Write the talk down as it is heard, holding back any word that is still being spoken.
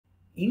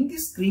In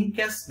this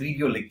screencast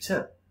video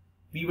lecture,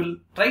 we will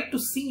try to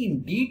see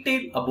in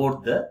detail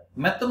about the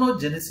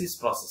methanogenesis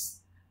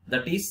process.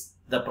 That is,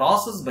 the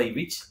process by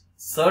which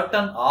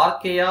certain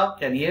archaea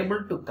can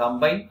able to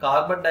combine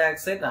carbon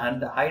dioxide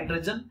and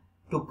hydrogen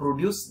to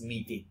produce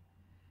methane.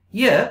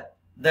 Here,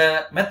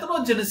 the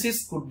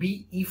methanogenesis could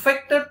be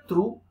effected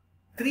through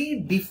three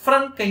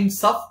different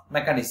kinds of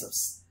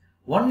mechanisms.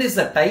 One is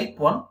the type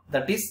 1,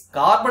 that is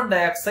carbon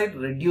dioxide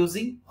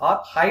reducing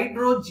or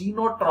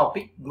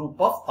hydrogenotropic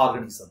group of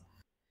organism.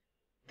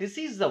 This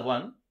is the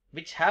one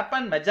which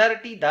happen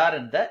majority there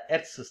in the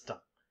earth system.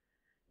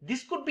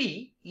 This could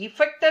be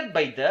effected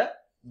by the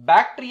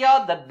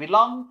bacteria that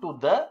belong to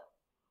the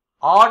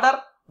order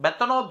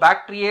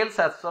methanobacteriales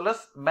as well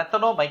as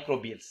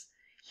methanomicrobials.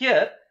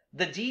 Here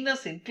the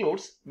genus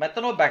includes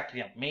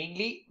Methanobacterium,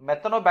 mainly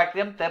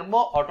Methanobacterium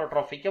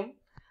thermoautotrophicum,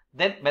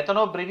 then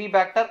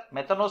Methanobrevibacter,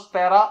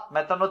 Methanosphaera,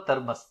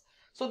 Methanothermus.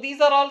 So these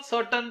are all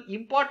certain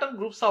important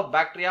groups of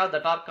bacteria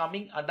that are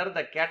coming under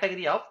the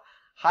category of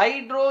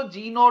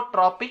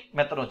hydrogenotropic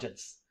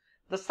methanogens.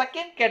 The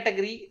second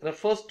category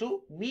refers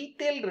to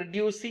methyl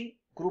reducing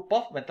group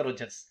of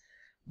methanogens.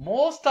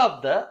 Most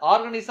of the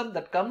organisms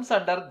that comes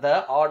under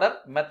the order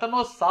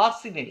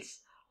Methanosarcinales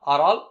are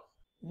all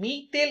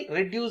methyl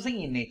reducing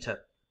in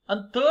nature.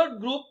 And third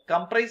group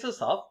comprises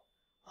of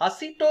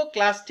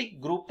acetoclastic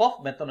group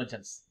of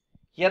methanogens.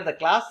 Here the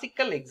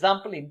classical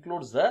example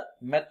includes the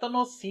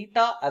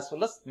Methanoseta as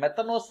well as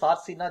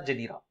Methanosarcina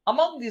genera.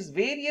 Among these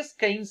various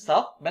kinds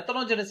of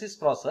methanogenesis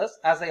process,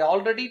 as I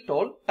already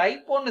told,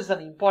 type 1 is an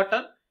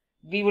important.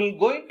 We will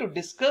going to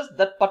discuss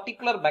that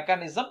particular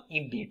mechanism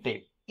in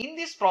detail. In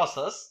this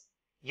process,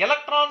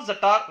 electrons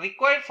that are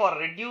required for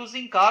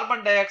reducing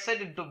carbon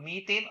dioxide into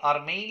methane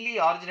are mainly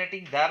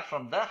originating there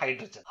from the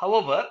hydrogen.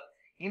 However,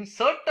 in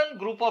certain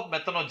group of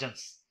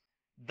methanogens,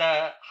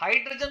 the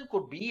hydrogen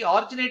could be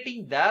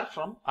originating there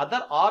from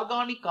other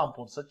organic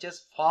compounds such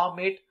as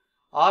formate,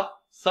 or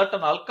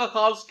certain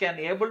alcohols can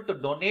able to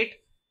donate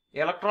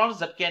electrons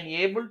that can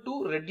able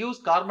to reduce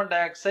carbon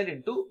dioxide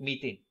into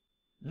methane.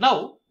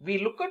 Now we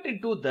look at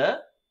into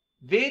the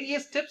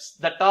various steps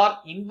that are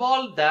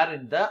involved there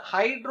in the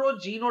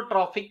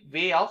hydrogenotropic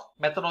way of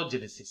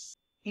methanogenesis.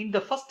 In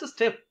the first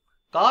step,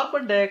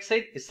 carbon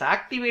dioxide is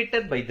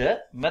activated by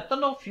the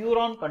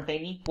methanofuran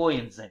containing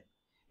coenzyme,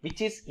 which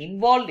is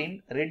involved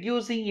in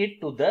reducing it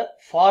to the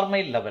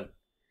formyl level.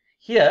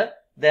 Here,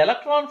 the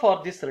electron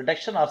for this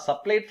reduction are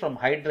supplied from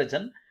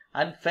hydrogen,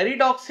 and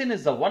ferredoxin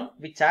is the one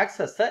which acts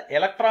as the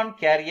electron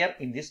carrier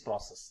in this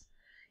process.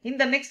 In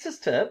the next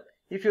step,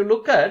 if you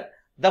look at,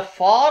 the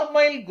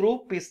formyl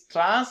group is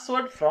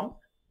transferred from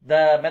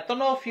the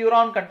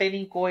methanofuran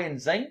containing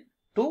coenzyme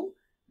to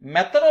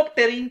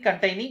methanopterine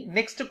containing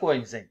next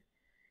coenzyme.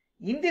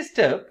 In this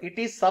step, it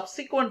is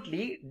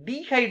subsequently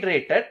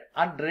dehydrated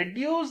and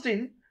reduced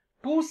in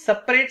two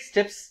separate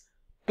steps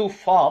to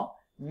form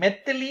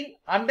methylene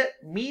and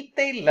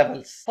methyl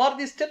levels. For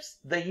these steps,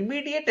 the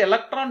immediate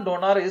electron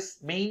donor is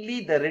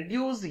mainly the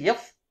reduced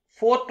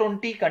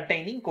F420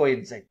 containing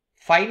coenzyme.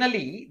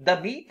 Finally, the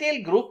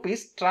methyl group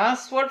is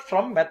transferred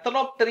from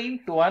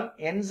methanopterine to an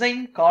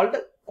enzyme called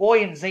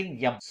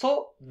coenzyme M.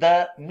 So,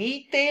 the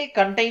methyl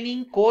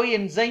containing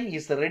coenzyme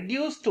is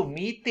reduced to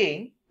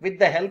methane with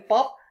the help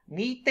of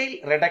methyl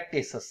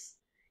reductases.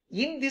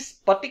 In this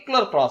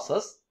particular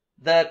process,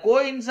 the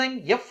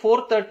coenzyme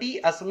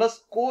F430 as well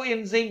as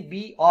coenzyme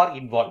B are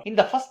involved. In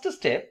the first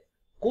step,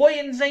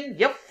 coenzyme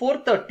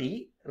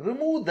F430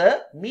 remove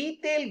the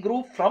methyl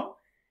group from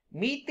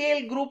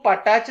methyl group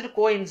attached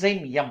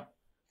coenzyme M,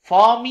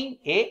 forming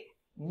a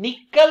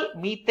nickel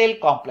methyl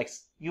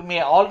complex. You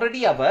may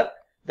already aware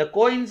the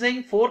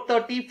coenzyme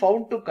 430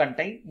 found to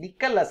contain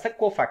nickel as a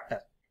cofactor.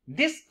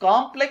 This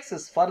complex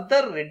is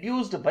further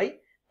reduced by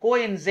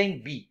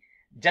coenzyme B,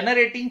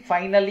 generating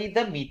finally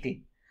the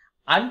methane,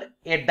 and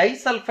a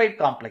disulfide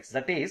complex,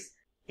 that is,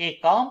 a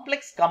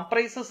complex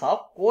comprises of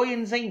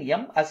coenzyme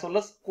M as well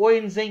as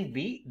coenzyme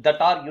B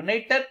that are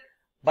united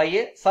by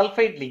a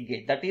sulfide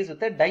linkage, that is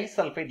with a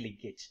disulfide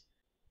linkage.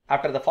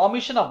 After the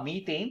formation of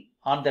methane,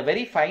 on the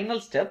very final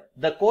step,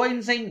 the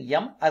coenzyme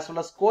M as well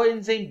as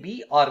coenzyme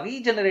B are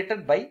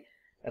regenerated by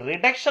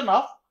reduction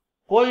of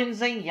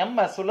coenzyme M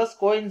as well as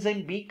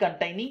coenzyme B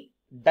containing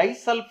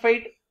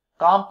disulfide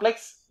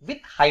complex with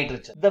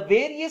hydrogen. The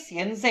various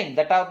enzymes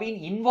that have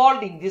been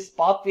involved in this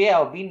pathway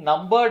have been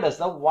numbered as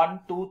the 1,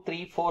 2,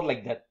 3, 4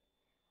 like that,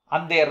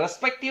 and their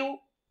respective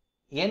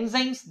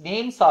enzymes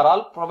names are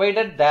all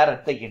provided there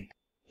at the end.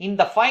 In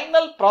the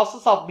final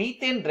process of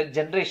methane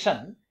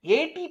generation,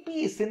 ATP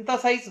is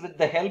synthesized with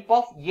the help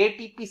of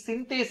ATP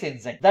synthase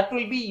enzyme that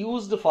will be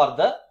used for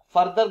the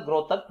further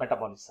growth and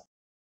metabolism.